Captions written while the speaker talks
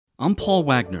I'm Paul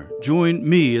Wagner. Join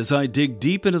me as I dig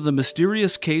deep into the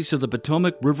mysterious case of the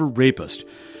Potomac River rapist.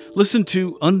 Listen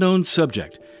to Unknown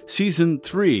Subject, Season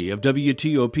 3 of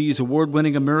WTOP's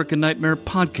award-winning American Nightmare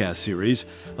podcast series,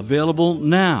 available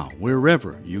now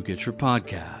wherever you get your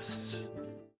podcasts.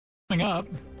 Coming up,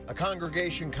 a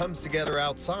congregation comes together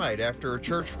outside after a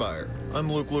church fire.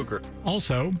 I'm Luke Luker.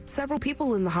 Also, several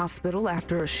people in the hospital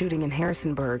after a shooting in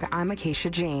Harrisonburg. I'm Acacia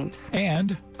James.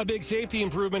 And a big safety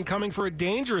improvement coming for a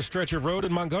dangerous stretch of road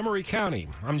in Montgomery County.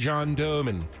 I'm John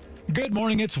Doman. Good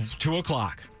morning. It's 2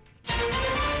 o'clock.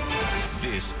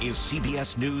 This is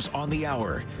CBS News on the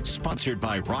Hour, sponsored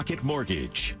by Rocket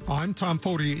Mortgage. I'm Tom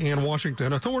Foti in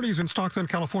Washington. Authorities in Stockton,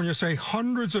 California say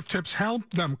hundreds of tips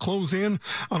helped them close in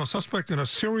on a suspect in a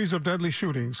series of deadly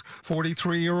shootings.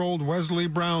 43-year-old Wesley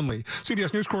Brownlee.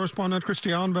 CBS News correspondent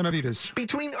Christian Benavides.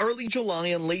 Between early July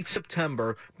and late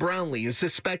September, Brownlee is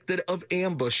suspected of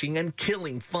ambushing and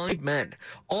killing 5 men.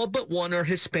 All but one are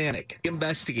Hispanic.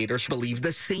 Investigators believe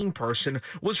the same person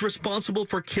was responsible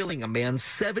for killing a man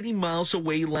 70 miles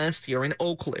away last year in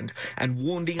Oakland and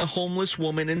wounding a homeless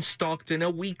woman in Stockton a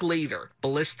week later.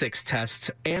 Ballistics tests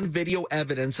and video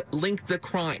evidence linked the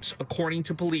crimes, according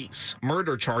to police.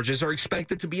 Murder charges are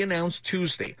expected to be announced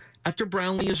Tuesday after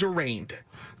Brownlee is arraigned.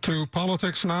 To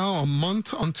politics now, a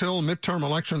month until midterm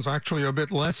elections, actually a bit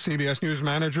less. CBS News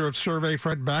manager of Survey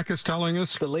Fred Beck is telling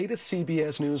us. The latest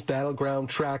CBS News Battleground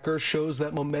tracker shows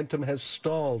that momentum has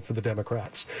stalled for the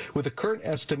Democrats, with a current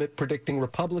estimate predicting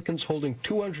Republicans holding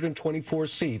 224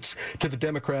 seats to the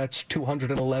Democrats'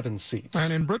 211 seats.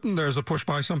 And in Britain, there's a push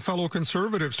by some fellow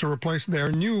conservatives to replace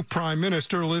their new Prime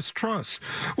Minister, Liz Truss.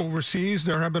 Overseas,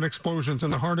 there have been explosions in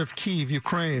the heart of Kyiv,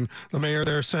 Ukraine. The mayor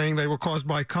there saying they were caused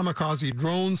by kamikaze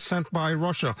drones sent by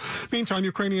Russia. Meantime,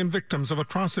 Ukrainian victims of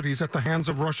atrocities at the hands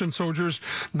of Russian soldiers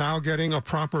now getting a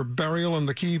proper burial in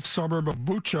the Kyiv suburb of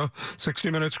Bucha.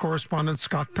 60 Minutes correspondent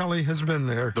Scott Pelley has been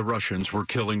there. The Russians were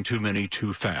killing too many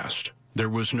too fast. There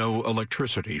was no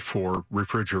electricity for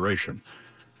refrigeration.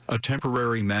 A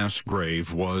temporary mass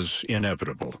grave was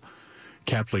inevitable.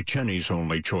 Kathleen Cheney's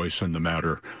only choice in the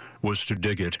matter was to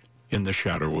dig it in the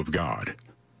shadow of God.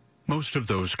 Most of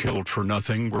those killed for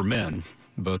nothing were men,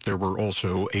 but there were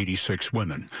also 86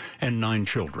 women and 9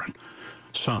 children.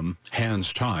 Some,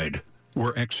 hands tied,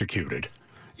 were executed.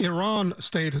 Iran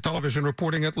state television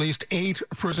reporting at least 8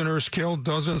 prisoners killed,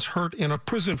 dozens hurt in a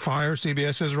prison fire.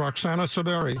 CBS's Roxana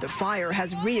Saberi. The fire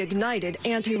has reignited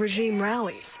anti-regime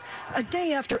rallies. A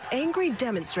day after angry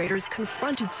demonstrators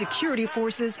confronted security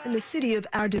forces in the city of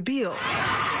Ardabil,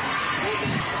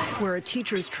 where a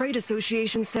teachers' trade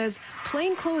association says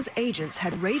plainclothes agents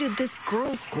had raided this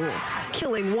girls' school,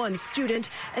 killing 1 student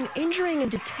and injuring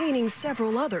and detaining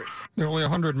several others. Nearly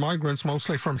 100 migrants,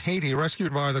 mostly from Haiti,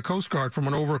 rescued by the Coast Guard from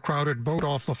an overcrowded boat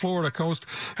off the Florida coast,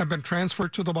 have been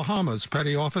transferred to the Bahamas.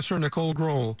 Petty Officer Nicole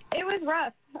Grohl. It was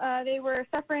rough. They were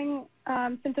suffering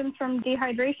symptoms from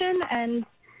dehydration, and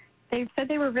they said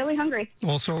they were really hungry.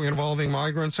 Also involving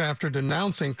migrants after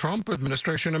denouncing Trump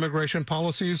administration immigration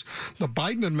policies, the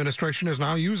Biden administration is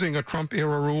now using a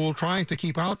Trump-era rule trying to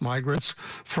keep out migrants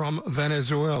from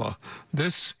Venezuela.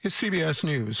 This is CBS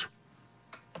News.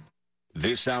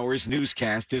 This hour's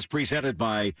newscast is presented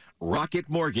by Rocket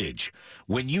Mortgage.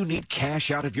 When you need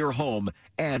cash out of your home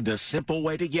and a simple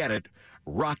way to get it,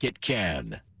 Rocket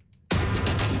can.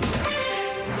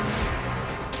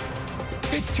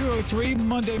 it's 2:03,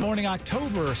 Monday morning,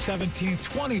 October 17th,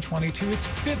 2022. It's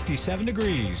 57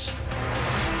 degrees.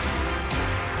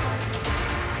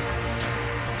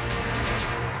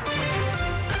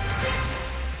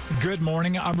 Good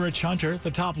morning. I'm Rich Hunter.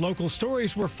 The top local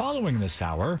stories we're following this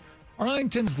hour.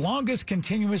 Arlington's longest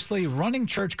continuously running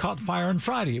church caught fire on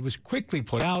Friday. It was quickly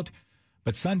put out,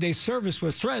 but Sunday's service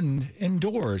was threatened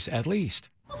indoors at least.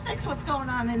 We'll fix what's going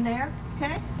on in there,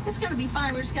 okay? It's going to be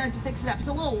fine. We're just going to have to fix it up. It's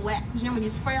a little wet. You know, when you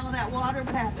spray all that water,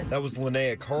 what happened? That was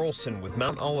Linnea Carlson with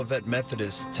Mount Olivet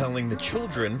Methodist telling the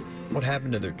children what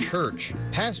happened to their church.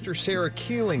 Pastor Sarah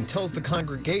Keeling tells the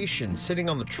congregation sitting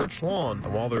on the church lawn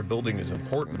while their building is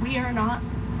important. We are not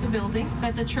the building,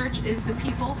 but the church is the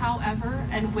people, however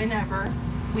and whenever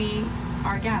we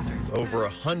are gathered. Over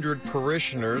 100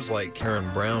 parishioners like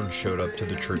Karen Brown showed up to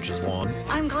the church's lawn.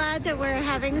 I'm glad that we're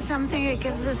having something that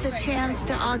gives us a chance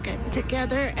to all get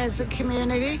together as a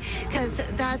community, because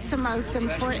that's the most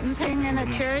important thing in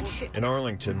a church. In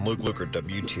Arlington, Luke Luker,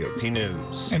 WTOP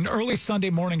News. An early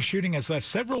Sunday morning shooting has left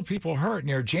several people hurt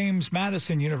near James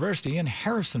Madison University in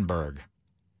Harrisonburg.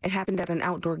 It happened at an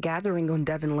outdoor gathering on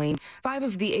Devon Lane. 5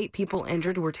 of the 8 people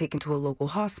injured were taken to a local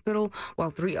hospital, while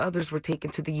 3 others were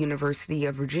taken to the University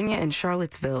of Virginia in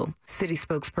Charlottesville. City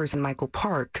spokesperson Michael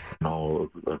Parks. All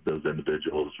of those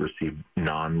individuals received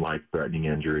non-life-threatening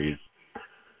injuries,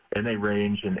 and they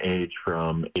range in age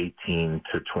from 18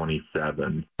 to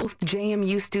 27. Both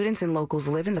JMU students and locals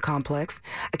live in the complex.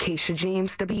 Acacia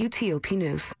James, WTOP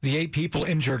News. The 8 people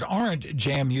injured aren't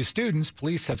JMU students.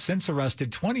 Police have since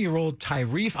arrested 20-year-old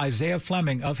Tyreef Isaiah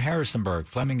Fleming of Harrisonburg.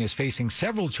 Fleming is facing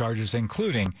several charges,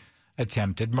 including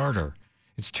attempted murder.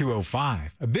 It's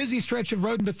 2:05. A busy stretch of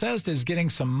road in Bethesda is getting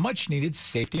some much-needed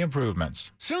safety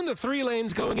improvements. Soon the 3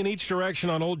 lanes going in each direction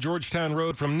on Old Georgetown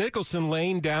Road from Nicholson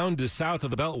Lane down to south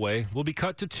of the Beltway will be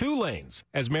cut to 2 lanes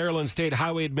as Maryland State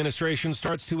Highway Administration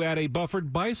starts to add a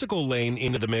buffered bicycle lane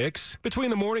into the mix. Between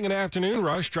the morning and afternoon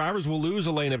rush, drivers will lose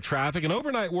a lane of traffic, and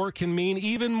overnight work can mean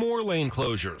even more lane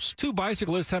closures. 2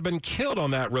 bicyclists have been killed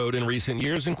on that road in recent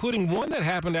years, including one that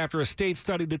happened after a state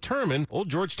study determined Old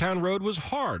Georgetown Road was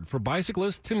hard for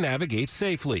bicyclists to navigate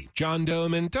safely. John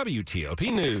Doman,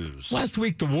 WTOP News. Last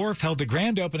week, the Wharf held the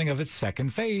grand opening of its second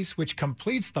phase, which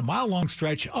completes the mile-long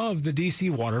stretch of the D.C.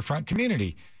 waterfront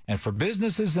community. And for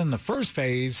businesses in the first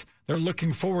phase, they're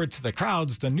looking forward to the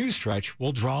crowds the new stretch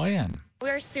will draw in.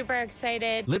 We're super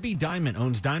excited. Libby Diamond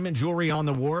owns Diamond Jewelry on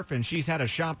the Wharf, and she's had a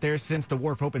shop there since the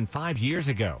Wharf opened 5 years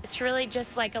ago. It's really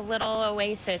just like a little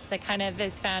oasis that kind of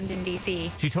is found in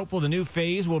D.C. She's hopeful the new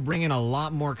phase will bring in a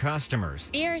lot more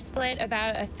customers. We are split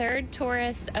about a third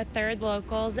tourists, a third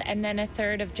locals, and then a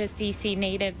third of just D.C.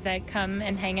 natives that come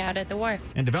and hang out at the Wharf.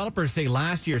 And developers say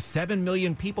last year 7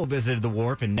 million people visited the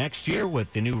Wharf, and next year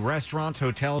with the new restaurants,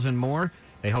 hotels, and more,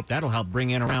 they hope that'll help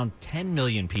bring in around 10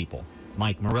 million people.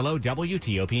 Mike Murillo,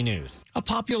 WTOP News. A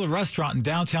popular restaurant in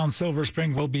downtown Silver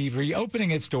Spring will be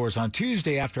reopening its doors on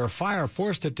Tuesday after a fire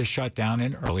forced it to shut down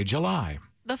in early July.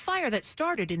 The fire that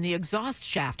started in the exhaust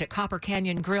shaft at Copper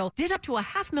Canyon Grill did up to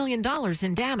 $500,000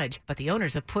 in damage, but the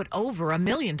owners have put over $1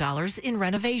 million in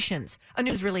renovations. A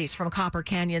news release from Copper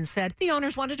Canyon said the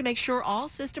owners wanted to make sure all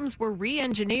systems were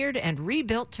re-engineered and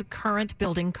rebuilt to current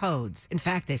building codes. In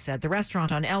fact, they said the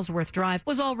restaurant on Ellsworth Drive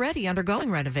was already undergoing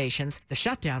renovations. The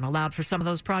shutdown allowed for some of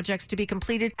those projects to be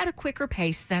completed at a quicker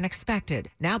pace than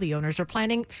expected. Now the owners are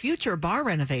planning future bar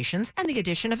renovations and the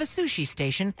addition of a sushi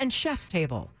station and chef's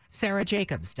table. Sarah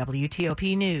Jacobs,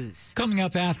 WTOP News. Coming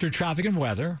up after traffic and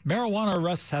weather, marijuana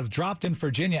arrests have dropped in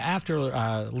Virginia after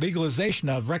legalization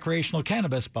of recreational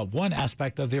cannabis, but one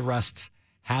aspect of the arrests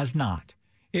has not.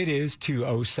 It is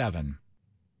 2:07.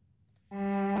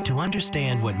 To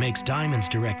understand what makes Diamonds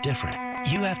Direct different,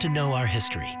 you have to know our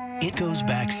history. It goes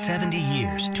back 70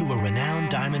 years to a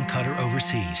renowned diamond cutter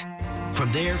overseas.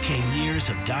 From there came years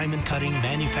of diamond cutting,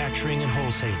 manufacturing, and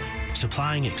wholesaling,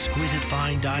 supplying exquisite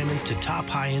fine diamonds to top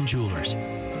high-end jewelers.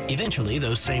 Eventually,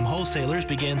 those same wholesalers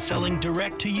began selling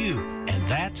direct to you, and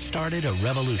that started a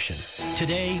revolution.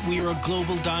 Today, we are a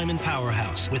global diamond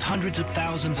powerhouse with hundreds of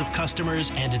thousands of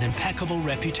customers and an impeccable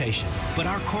reputation. But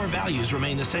our core values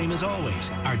remain the same as always.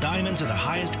 Our diamonds are the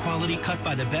highest quality cut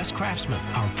by the best craftsmen.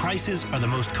 Our prices are the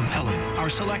most compelling. Our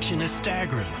selection is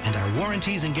staggering, and our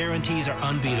warranties and guarantees are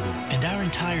unbeatable. And our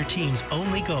entire team's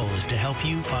only goal is to help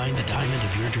you find the diamond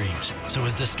of your dreams. So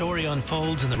as the story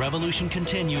unfolds and the revolution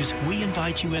continues, we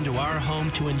invite you into our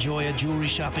home to enjoy a jewelry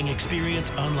shopping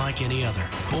experience unlike any other.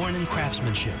 Born in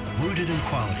craftsmanship, rooted in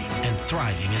quality, and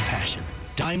thriving in passion.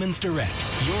 Diamonds Direct.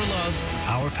 Your love,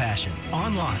 our passion.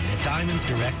 Online at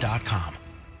diamondsdirect.com.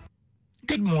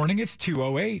 Good morning. It's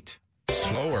 2:08.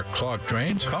 Slow or clogged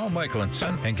drains? Call Michael &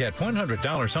 Son and get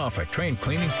 $100 off a drain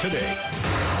cleaning today.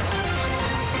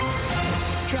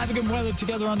 Traffic and weather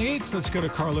together on the 8th. Let's go to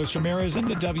Carlos Ramirez in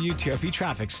the WTOP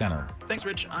Traffic Center. Thanks,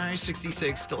 Rich.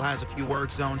 I-66 still has a few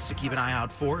work zones to keep an eye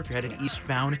out for. If you're headed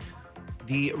eastbound,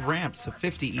 the ramp to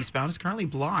 50 eastbound is currently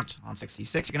blocked on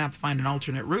 66. You're going to have to find an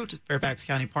alternate route. Fairfax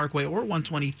County Parkway or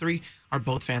 123 are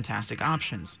both fantastic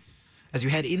options. As you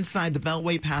head inside the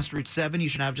Beltway past Route 7, you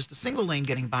should have just a single lane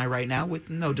getting by right now with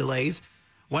no delays.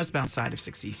 Westbound side of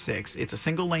 66, it's a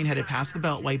single lane headed past the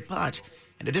Beltway, but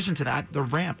in addition to that, the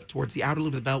ramp towards the outer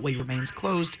loop of the Beltway remains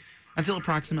closed until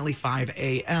approximately 5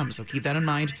 a.m. So keep that in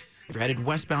mind. If you're headed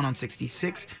westbound on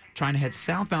 66, trying to head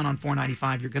southbound on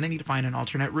 495, you're going to need to find an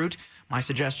alternate route. My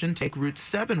suggestion, take Route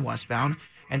 7 westbound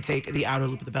and take the outer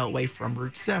loop of the Beltway from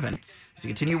Route 7. So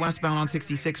you continue westbound on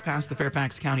 66 past the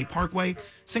Fairfax County Parkway.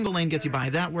 Single lane gets you by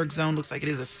that work zone. Looks like it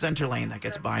is a center lane that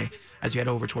gets by as you head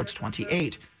over towards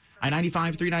 28.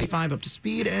 I-95, 395 up to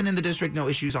speed, and in the district, no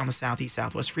issues on the Southeast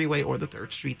Southwest Freeway or the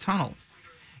 3rd Street Tunnel.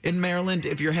 In Maryland,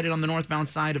 if you're headed on the northbound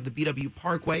side of the BW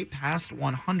Parkway past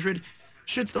 100,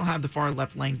 should still have the far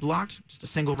left lane blocked. Just a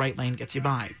single right lane gets you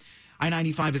by.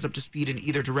 I-95 is up to speed in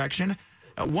either direction.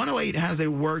 108 has a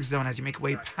work zone as you make your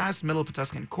way past Middle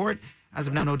Pawtuxet Court. As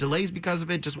of now, no delays because of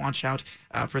it. Just watch out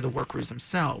for the work crews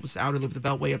themselves. Outer loop of the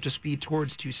Beltway up to speed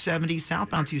towards 270.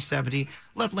 Southbound 270.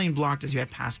 Left lane blocked as you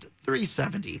head past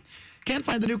 370. Can't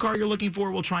find the new car you're looking for?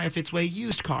 We'll try a Fitzway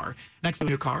used car. Next to a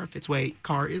new car, Fitzway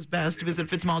car is best. Visit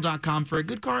fitzmall.com for a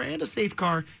good car and a safe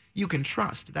car you can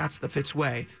trust. That's the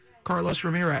Fitzway. Carlos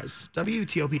Ramirez,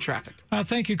 WTOP Traffic.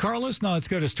 Thank you, Carlos. Now let's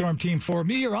go to Storm Team 4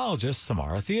 meteorologist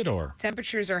Samara Theodore.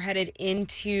 Temperatures are headed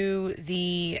into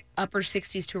the upper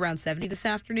 60s to around 70 this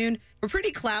afternoon. We're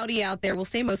pretty cloudy out there. We'll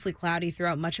stay mostly cloudy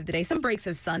throughout much of the day. Some breaks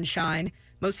of sunshine.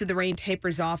 Most of the rain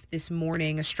tapers off this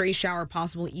morning. A stray shower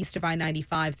possible east of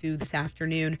I-95 through this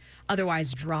afternoon.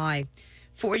 Otherwise dry.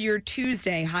 For your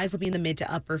Tuesday, highs will be in the mid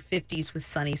to upper 50s with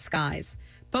sunny skies.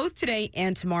 Both today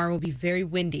and tomorrow will be very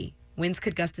windy. Winds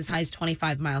could gust as high as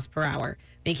 25 miles per hour,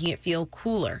 making it feel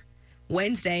cooler.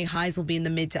 Wednesday, highs will be in the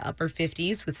mid to upper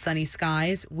 50s with sunny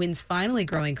skies, winds finally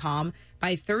growing calm.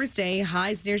 By Thursday,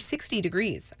 highs near 60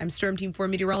 degrees. I'm Storm Team 4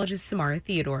 meteorologist Samara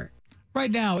Theodore.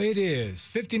 Right now, it is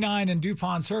 59 in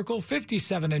DuPont Circle,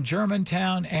 57 in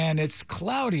Germantown, and it's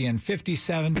cloudy and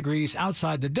 57 degrees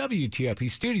outside the WTOP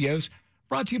studios.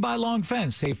 Brought to you by Long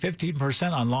Fence. Save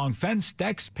 15% on Long Fence,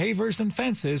 decks, pavers, and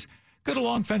fences. Go to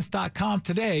longfence.com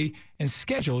today and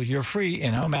schedule your free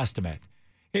in-home estimate.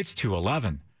 It's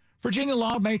 2:11. Virginia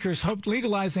lawmakers hoped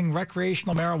legalizing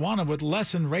recreational marijuana would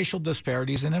lessen racial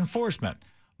disparities in enforcement.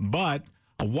 But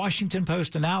a Washington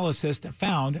Post analysis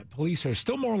found police are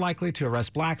still more likely to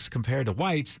arrest blacks compared to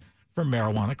whites for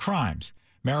marijuana crimes.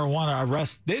 Marijuana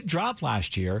arrests did drop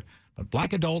last year, but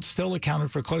black adults still accounted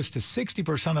for close to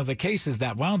 60% of the cases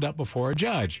that wound up before a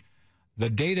judge. The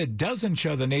data doesn't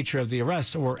show the nature of the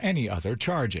arrests or any other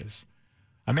charges.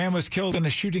 A man was killed in a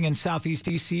shooting in southeast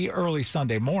D.C. early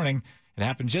Sunday morning. It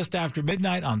happened just after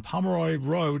midnight on Pomeroy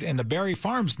Road in the Berry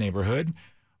Farms neighborhood.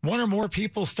 One or more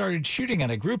people started shooting at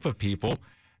a group of people.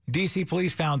 D.C.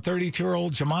 police found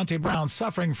 32-year-old Jamonte Brown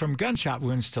suffering from gunshot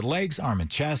wounds to legs, arm, and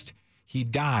chest. He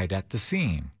died at the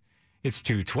scene. It's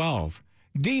 2:12.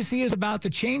 D.C. is about to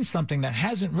change something that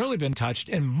hasn't really been touched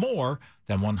in more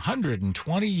than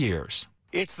 120 years.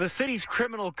 It's the city's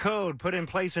criminal code put in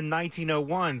place in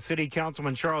 1901. City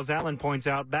Councilman Charles Allen points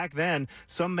out back then,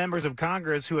 some members of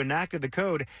Congress who enacted the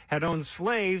code had owned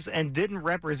slaves and didn't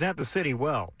represent the city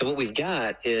well. So what we've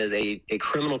got is a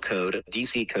criminal code, a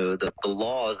D.C. code, the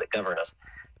laws that govern us.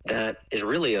 That is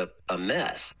really a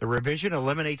mess. The revision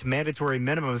eliminates mandatory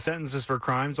minimum sentences for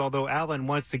crimes, although Allen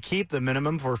wants to keep the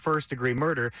minimum for first-degree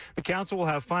murder. The council will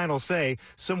have final say.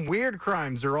 Some weird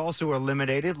crimes are also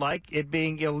eliminated, like it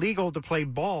being illegal to play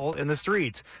ball in the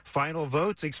streets. Final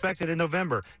votes expected in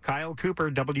November. Kyle Cooper,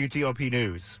 WTOP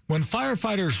News. When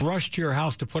firefighters rush to your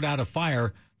house to put out a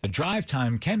fire, the drive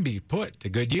time can be put to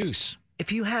good use.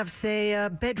 If you have, say,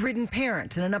 a bedridden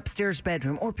parent in an upstairs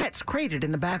bedroom or pets crated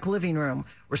in the back living room,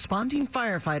 responding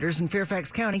firefighters in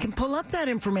Fairfax County can pull up that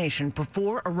information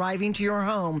before arriving to your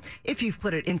home if you've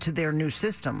put it into their new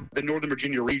system. The Northern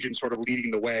Virginia region sort of leading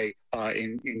the way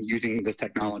in using this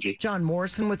technology. John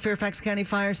Morrison with Fairfax County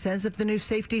Fire says of the new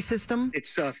safety system.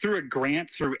 It's through a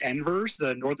grant through NVERS,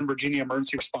 the Northern Virginia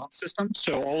Emergency Response System.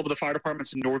 So all of the fire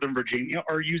departments in Northern Virginia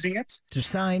are using it. To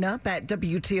sign up at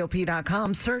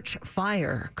WTOP.com, search fire.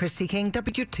 Christy King,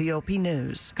 WTOP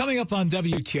News. Coming up on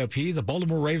WTOP, the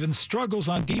Baltimore Ravens' struggles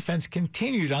on defense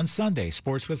continued on Sunday.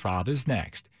 Sports with Rob is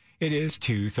next. It is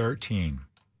 2:13.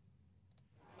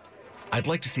 I'd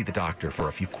like to see the doctor for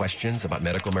a few questions about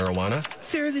medical marijuana.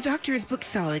 Sir, the doctor is booked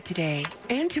solid today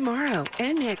and tomorrow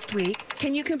and next week.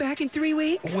 Can you come back in 3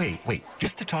 weeks? Wait.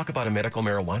 Just to talk about a medical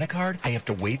marijuana card, I have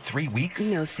to wait 3 weeks?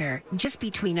 No, sir. Just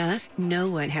between us, no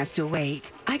one has to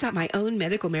wait. I got my own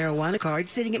medical marijuana card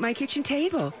sitting at my kitchen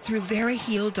table through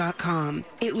Veriheal.com.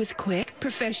 It was quick,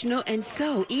 professional, and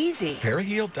so easy.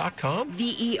 Veriheal.com?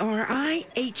 Veriheal.com.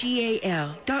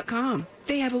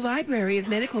 They have a library of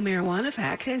medical marijuana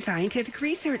facts and scientific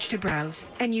research to browse.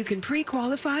 And you can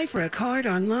pre-qualify for a card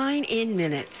online in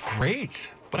minutes.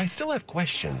 Great. But I still have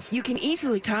questions. You can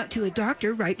easily talk to a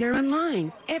doctor right there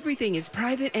online. Everything is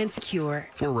private and secure.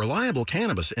 For reliable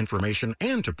cannabis information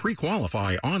and to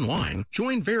pre-qualify online,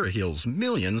 join Veriheal's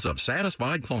millions of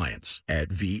satisfied clients at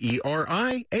Veriheal.com.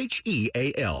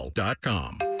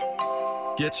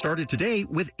 Get started today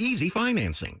with easy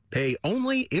financing. Pay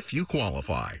only if you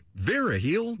qualify.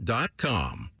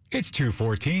 Veriheal.com. It's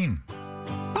 2:14.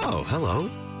 Oh, hello.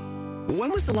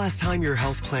 When was the last time your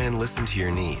health plan listened to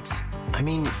your needs? I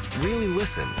mean, really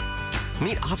listen.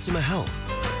 Meet Optima Health,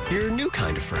 your new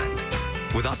kind of friend.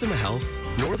 With Optima Health,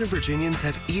 Northern Virginians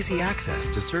have easy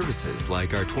access to services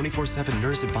like our 24/7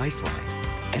 nurse advice line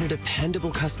and a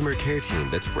dependable customer care team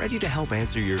that's ready to help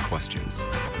answer your questions.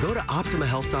 Go to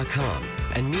OptimaHealth.com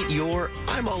and meet your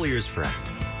I'm all ears friend,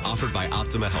 offered by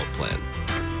Optima Health Plan.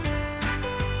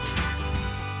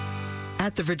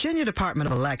 At the Virginia Department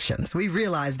of Elections, we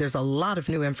realize there's a lot of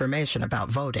new information about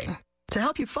voting. To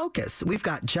help you focus, we've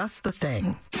got just the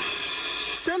thing.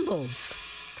 Symbols.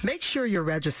 Make sure you're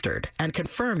registered and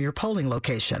confirm your polling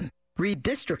location.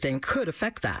 Redistricting could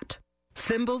affect that.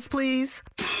 Symbols, please.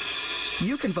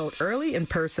 You can vote early in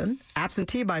person,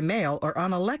 absentee by mail, or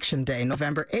on Election Day,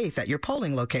 November 8th at your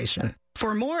polling location.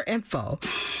 For more info,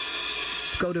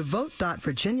 go to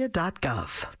vote.virginia.gov.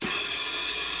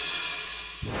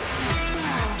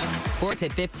 Sports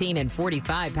at 15 and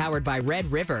 45, powered by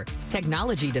Red River.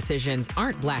 Technology decisions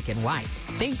aren't black and white.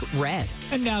 Think red.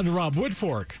 And now to Rob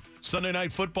Woodfork. Sunday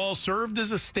Night Football served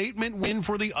as a statement win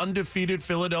for the undefeated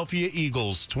Philadelphia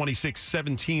Eagles.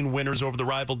 26-17 winners over the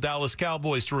rival Dallas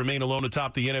Cowboys to remain alone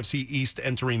atop the NFC East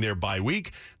entering their bye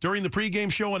week. During the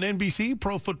pregame show on NBC,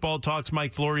 Pro Football Talk's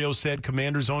Mike Florio said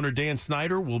Commanders owner Dan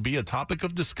Snyder will be a topic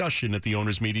of discussion at the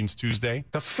owners' meetings Tuesday.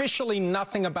 Officially,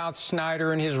 nothing about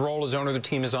Snyder and his role as owner of the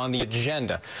team is on the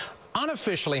agenda.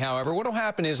 Unofficially, however, what will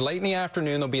happen is late in the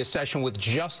afternoon, there'll be a session with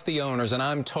just the owners, and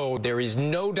I'm told there is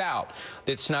no doubt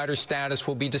that Snyder's status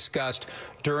will be discussed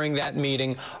during that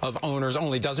meeting of owners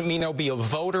only. Doesn't mean there'll be a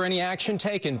vote or any action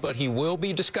taken, but he will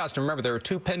be discussed. And remember, there are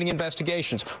two pending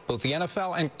investigations. Both the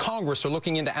NFL and Congress are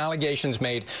looking into allegations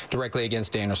made directly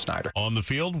against Daniel Snyder. On the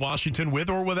field, Washington, with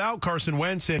or without Carson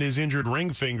Wentz and his injured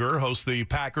ring finger, hosts the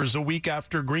Packers a week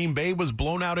after Green Bay was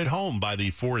blown out at home by the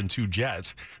 4-2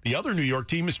 Jets. The other New York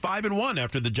team is 5-1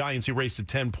 after the Giants erased a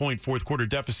 10-point fourth-quarter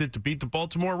deficit to beat the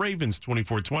Baltimore Ravens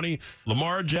 24-20.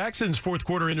 Lamar Jackson's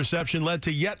fourth-quarter interception led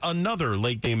to yet another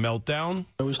late-game meltdown.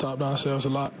 We stopped ourselves a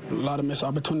lot of missed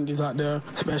opportunities out there,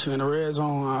 especially in the red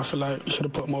zone. I feel like we should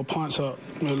have put more punts up,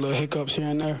 with little hiccups here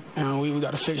and there, and we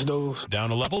got to fix those. Down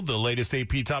a level, the latest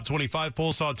AP Top 25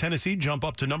 poll saw Tennessee jump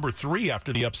up to number 3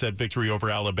 after the upset victory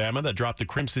over Alabama that dropped the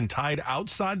Crimson Tide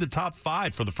outside the top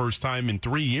 5 for the first time in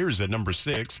 3 years at number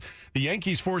 6. The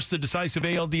Yankees forced a decisive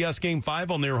ALDS Game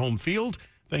 5 on their home field,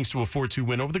 thanks to a 4-2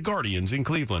 win over the Guardians in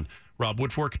Cleveland. Rob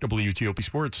Woodfork, WTOP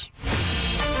Sports.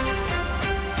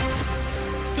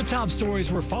 The top stories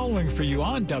we're following for you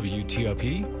on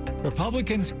WTOP.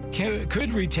 Republicans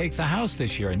could retake the House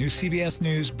this year. A new CBS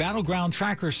News Battleground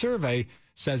Tracker survey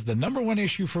says the number one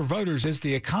issue for voters is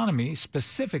the economy,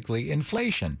 specifically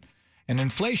inflation. In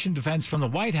inflation defense from the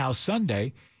White House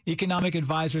Sunday, economic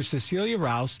advisor Cecilia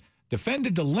Rouse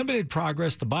defended the limited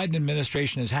progress the Biden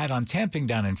administration has had on tamping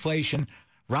down inflation.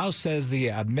 Rouse says the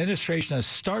administration is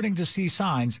starting to see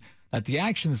signs that the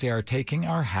actions they are taking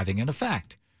are having an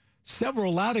effect.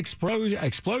 Several loud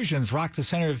explosions rocked the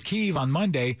center of Kyiv on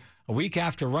Monday, a week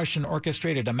after Russian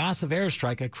orchestrated a massive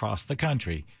airstrike across the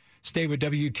country. Stay with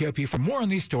WTOP for more on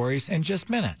these stories in just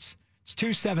minutes. It's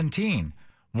 2:17.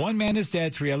 One man is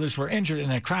dead, 3 others were injured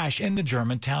in a crash in the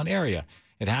Germantown area.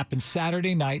 It happened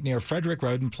Saturday night near Frederick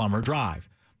Road and Plummer Drive.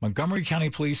 Montgomery County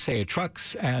Police say a truck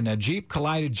and a Jeep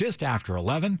collided just after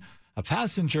 11. A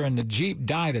passenger in the Jeep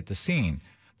died at the scene.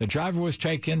 The driver was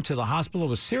taken to the hospital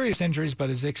with serious injuries but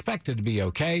is expected to be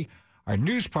okay. Our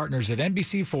news partners at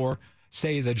NBC4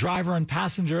 say the driver and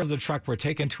passenger of the truck were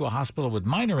taken to a hospital with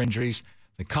minor injuries.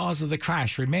 The cause of the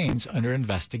crash remains under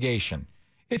investigation.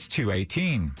 It's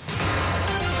 2:18.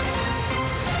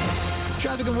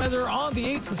 Traffic and weather on the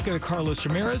 8th. Let's go to Carlos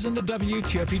Ramirez in the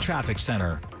WTOP Traffic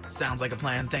Center. Sounds like a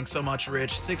plan. Thanks so much,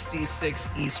 Rich. 66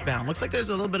 eastbound. Looks like there's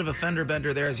a little bit of a fender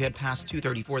bender there as you head past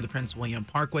 234, the Prince William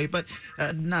Parkway, but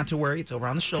not to worry. It's over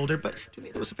on the shoulder, but do me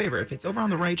a favor. If it's over on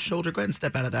the right shoulder, go ahead and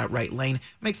step out of that right lane.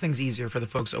 Makes things easier for the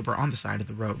folks over on the side of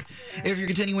the road. If you're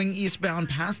continuing eastbound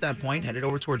past that point, headed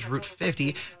over towards Route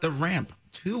 50, the ramp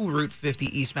to Route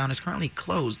 50 eastbound is currently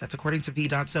closed. That's according to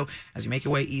VDOT. So as you make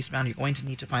your way eastbound, you're going to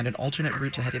need to find an alternate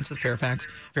route to head into the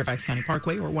Fairfax County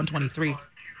Parkway or 123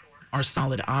 are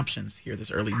solid options here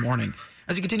this early morning.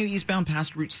 As you continue eastbound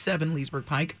past Route 7, Leesburg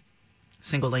Pike,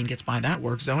 single lane gets by that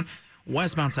work zone.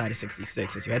 Westbound side of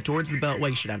 66. As you head towards the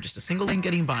Beltway, you should have just a single lane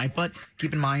getting by, but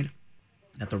keep in mind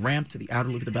that the ramp to the outer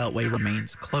loop of the Beltway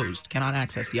remains closed. Cannot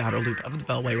access the outer loop of the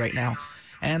Beltway right now,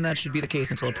 and that should be the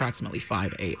case until approximately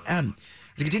 5 a.m.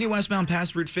 As you continue westbound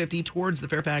past Route 50 towards the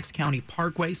Fairfax County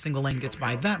Parkway, single lane gets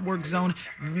by that work zone.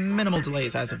 Minimal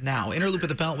delays as of now. Inner loop of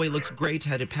the Beltway looks great,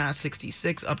 headed past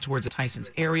 66 up towards the Tysons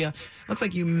area. Looks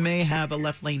like you may have a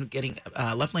left lane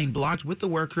blocked with the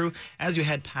work crew as you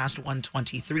head past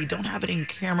 123. Don't have it in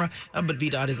camera, but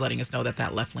VDOT is letting us know that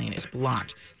that left lane is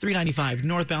blocked. 395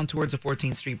 northbound towards the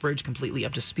 14th Street Bridge, completely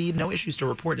up to speed. No issues to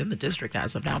report in the district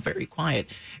as of now. Very quiet.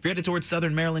 If you're headed towards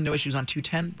Southern Maryland, no issues on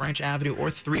 210, Branch Avenue, or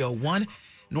 301.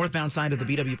 Northbound side of the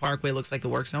BW Parkway looks like the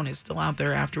work zone is still out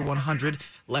there after 100.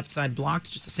 Left side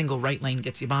blocked, just a single right lane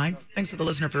gets you by. Thanks to the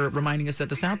listener for reminding us that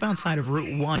the southbound side of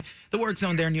Route 1, the work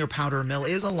zone there near Powder Mill,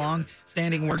 is a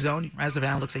long-standing work zone. As of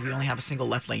now, it looks like you only have a single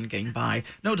left lane getting by.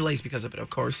 No delays because of it, of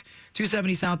course.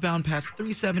 270 southbound past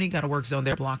 370, got a work zone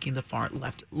there blocking the far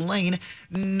left lane.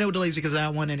 No delays because of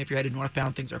that one, and if you're headed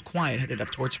northbound, things are quiet, headed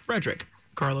up towards Frederick.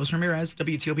 Carlos Ramirez,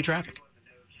 WTOP Traffic.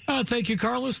 Thank you,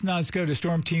 Carlos. Now let's go to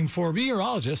Storm Team 4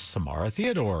 meteorologist Samara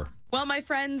Theodore. Well, my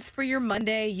friends, for your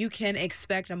Monday, you can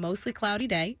expect a mostly cloudy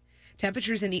day.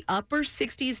 Temperatures in the upper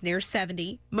 60s near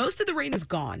 70. Most of the rain is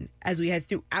gone as we head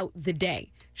throughout the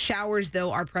day. Showers,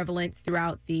 though, are prevalent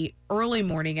throughout the early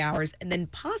morning hours, and then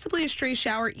possibly a stray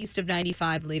shower east of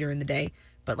 95 later in the day.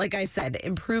 But like I said,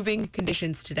 improving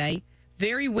conditions today.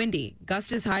 Very windy,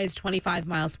 gusts as high as 25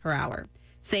 miles per hour.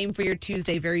 Same for your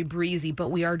Tuesday, very breezy,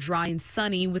 but we are dry and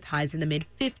sunny with highs in the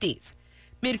mid-50s.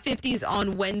 Mid-50s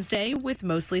on Wednesday with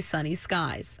mostly sunny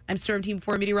skies. I'm Storm Team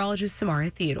 4 meteorologist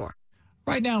Samara Theodore.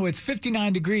 Right now, it's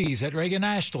 59 degrees at Reagan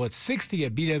National. It's 60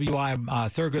 at BWI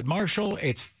Thurgood Marshall.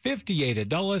 It's 58 at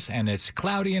Dulles, and it's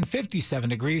cloudy and 57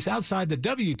 degrees outside the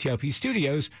WTOP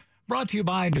studios. Brought to you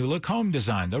by New Look Home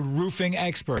Design, the roofing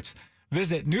experts.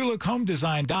 Visit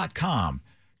newlookhomedesign.com.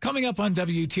 Coming up on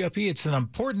WTOP, it's an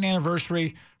important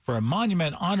anniversary for a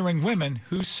monument honoring women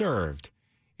who served.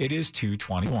 It is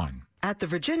 2/21. At the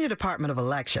Virginia Department of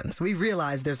Elections, we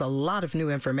realize there's a lot of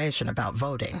new information about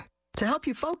voting. To help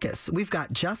you focus, we've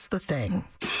got just the thing.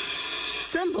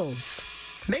 Symbols.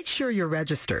 Make sure you're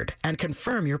registered and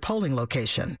confirm your polling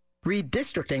location.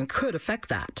 Redistricting could affect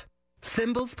that.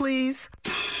 Symbols, please.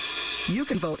 You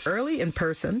can vote early in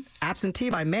person,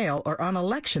 absentee by mail, or on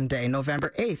Election Day,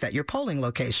 November 8th at your polling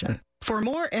location. For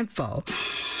more info,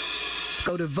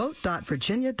 go to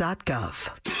vote.virginia.gov.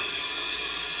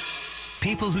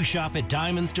 People who shop at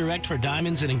Diamonds Direct for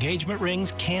diamonds and engagement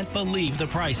rings can't believe the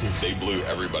prices. They blew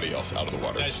everybody else out of the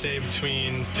water. I saved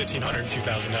between $1,500 and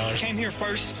 $2,000. Came here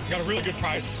first, got a really good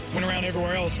price, went around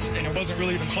everywhere else, and it wasn't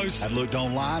really even close. I looked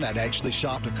online. I'd actually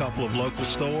shopped a couple of local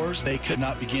stores. They could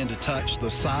not begin to touch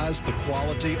the size, the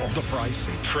quality, or the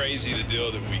pricing. Crazy the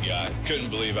deal that we got.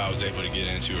 Couldn't believe I was able to get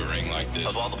into a ring like this.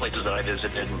 Of all the places that I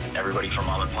visited, everybody from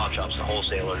mom and pop shops to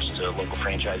wholesalers to local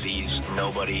franchisees,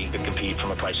 nobody could compete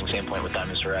from a pricing standpoint with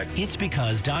Diamonds Direct. It's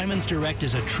because Diamonds Direct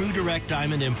is a true direct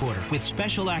diamond importer with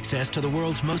special access to the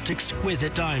world's most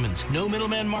exquisite diamonds. No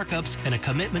middleman markups and a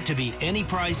commitment to be any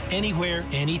price, anywhere,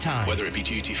 anytime. Whether it be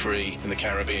duty-free in the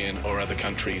Caribbean or other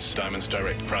countries, Diamonds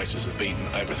Direct prices have beaten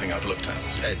everything I've looked at.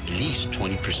 At least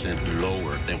 20%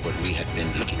 lower than what we had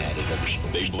been looking at other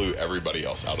stores. They blew everybody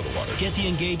else out of the water. Get the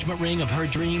engagement ring of her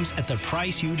dreams at the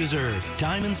price you deserve.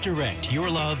 Diamonds Direct, your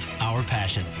love, our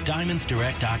passion.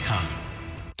 DiamondsDirect.com.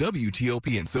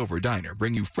 WTOP and Silver Diner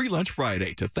bring you Free Lunch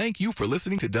Friday to thank you for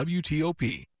listening to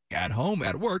WTOP. At home,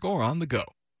 at work, or on the go.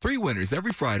 3 winners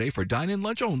every Friday for dine-in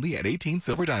lunch only at 18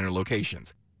 Silver Diner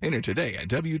locations. Enter today at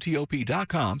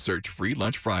WTOP.com. Search Free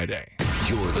Lunch Friday.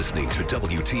 You're listening to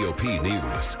WTOP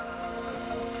News.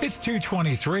 It's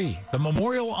 2:23. The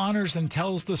memorial honors and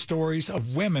tells the stories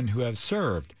of women who have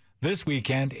served. This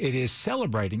weekend, it is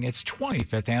celebrating its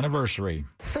 25th anniversary.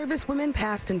 Servicewomen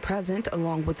past and present,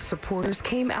 along with supporters,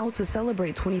 came out to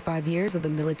celebrate 25 years of the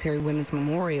Military Women's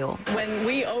Memorial. When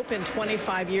we opened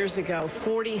 25 years ago,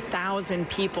 40,000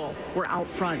 people were out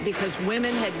front because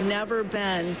women had never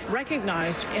been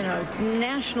recognized in a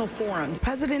national forum.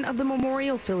 President of the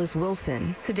memorial, Phyllis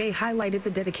Wilson, today highlighted the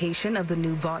dedication of the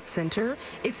new Vaught Center.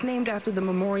 It's named after the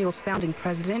memorial's founding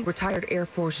president, retired Air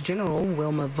Force General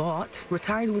Wilma Vaught.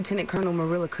 Retired Lieutenant Colonel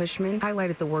Marilla Cushman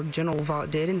highlighted the work General Vaught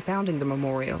did in founding the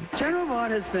memorial. General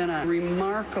Vaught has been a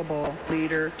remarkable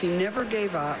leader. She never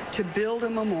gave up to build a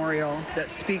memorial that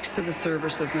speaks to the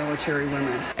service of military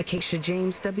women. Acacia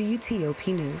James,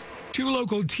 WTOP News. 2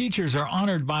 local teachers are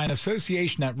honored by an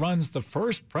association that runs the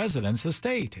first president's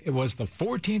estate. It was the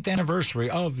 14th anniversary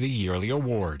of the yearly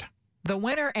award. The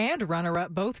winner and runner-up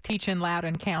both teach in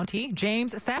Loudoun County.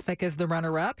 James Sasek is the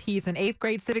runner-up. He's an 8th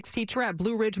grade civics teacher at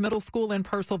Blue Ridge Middle School in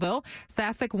Purcellville.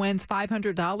 Sasek wins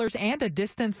 $500 and a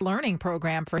distance learning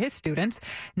program for his students.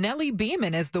 Nellie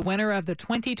Beeman is the winner of the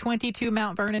 2022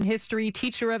 Mount Vernon History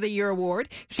Teacher of the Year Award.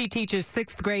 She teaches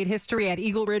 6th grade history at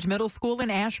Eagle Ridge Middle School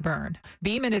in Ashburn.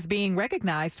 Beeman is being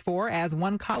recognized for, as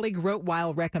one colleague wrote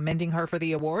while recommending her for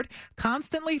the award,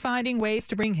 constantly finding ways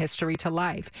to bring history to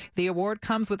life. The award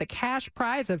comes with a cash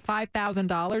prize of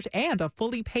 $5,000 and a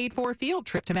fully paid-for field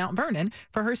trip to Mount Vernon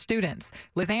for her students.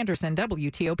 Liz Anderson,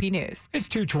 WTOP News. It's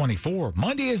 2:24.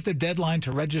 Monday is the deadline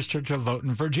to register to vote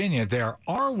in Virginia. There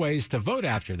are ways to vote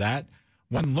after that.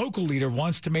 One local leader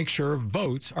wants to make sure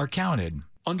votes are counted.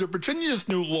 Under Virginia's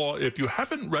new law, if you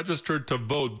haven't registered to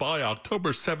vote by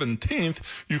October 17th,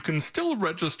 you can still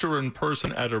register in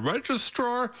person at a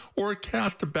registrar or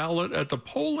cast a ballot at the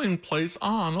polling place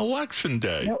on Election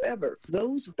Day. However,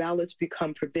 those ballots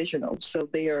become provisional, so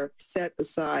they are set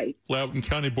aside. Loudoun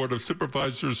County Board of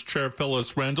Supervisors Chair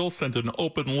Phyllis Randall sent an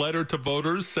open letter to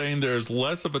voters saying there's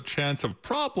less of a chance of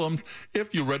problems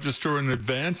if you register in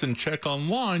advance and check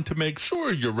online to make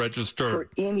sure you're registered. For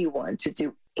anyone to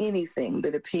do anything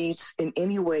that impedes in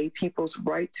any way people's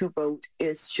right to vote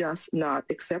is just not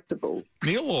acceptable.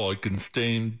 Neil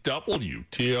Augenstein,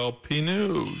 WTOP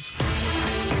News.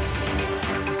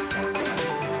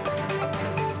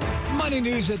 Money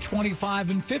news at 25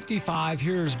 and 55.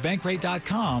 Here's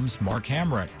Bankrate.com's Mark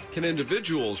Hamrick. Can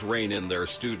individuals rein in their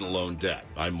student loan debt?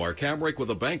 I'm Mark Hamrick with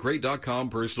the Bankrate.com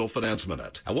Personal Finance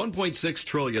Minute. At $1.6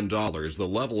 trillion, the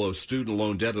level of student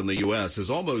loan debt in the U.S. is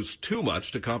almost too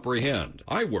much to comprehend.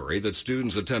 I worry that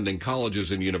students attending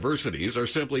colleges and universities are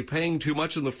simply paying too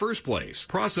much in the first place.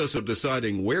 The process of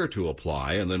deciding where to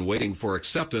apply and then waiting for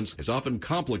acceptance is often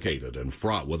complicated and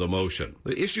fraught with emotion.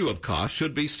 The issue of cost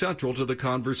should be central to the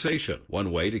conversation.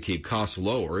 One way to keep costs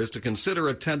lower is to consider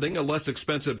attending a less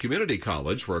expensive community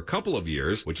college for a couple of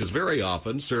years, which is very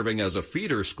often serving as a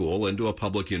feeder school into a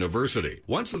public university.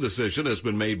 Once the decision has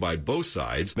been made by both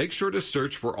sides, make sure to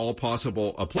search for all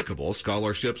possible applicable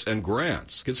scholarships and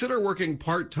grants. Consider working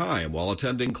part-time while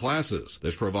attending classes.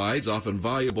 This provides often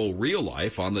valuable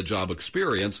real-life on-the-job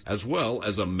experience as well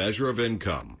as a measure of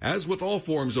income. As with all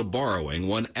forms of borrowing,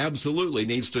 one absolutely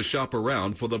needs to shop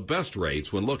around for the best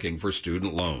rates when looking for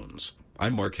student loans.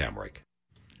 I'm Mark Hamrick.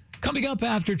 Coming up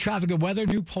after traffic and weather,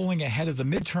 new polling ahead of the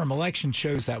midterm election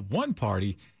shows that one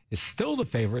party is still the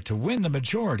favorite to win the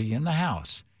majority in the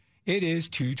House. It is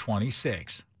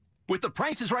 226. With the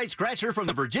Price is Right scratcher from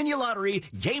the Virginia Lottery,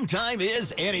 game time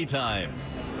is anytime.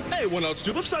 Hey, 1 ounce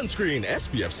tube of sunscreen,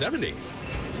 SPF 70.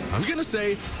 I'm gonna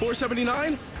say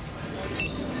 $4.79,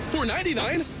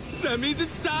 $4.99. That means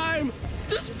it's time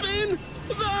to spin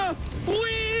the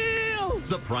wheel.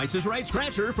 The Price is Right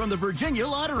scratcher from the Virginia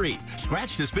Lottery.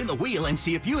 Scratch to spin the wheel and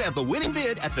see if you have the winning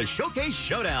bid at the Showcase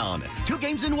Showdown. 2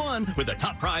 games in 1 with a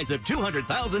top prize of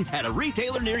 $200,000 at a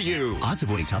retailer near you. Odds of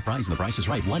winning top prize in the Price is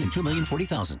Right, 1 in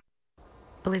 2,040,000.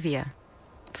 Olivia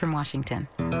from Washington.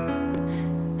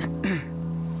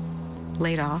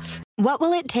 Laid off. What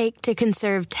will it take to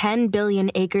conserve 10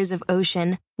 billion acres of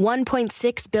ocean,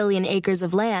 1.6 billion acres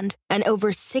of land, and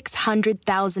over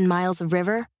 600,000 miles of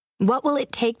river? What will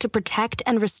it take to protect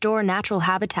and restore natural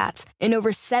habitats in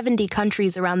over 70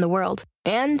 countries around the world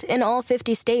and in all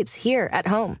 50 states here at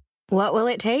home? What will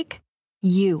it take?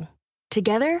 You.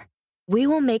 Together, we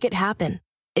will make it happen.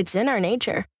 It's in our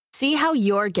nature. See how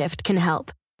your gift can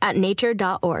help at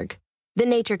nature.org. The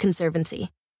Nature Conservancy.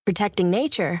 Protecting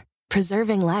nature,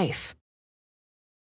 preserving life.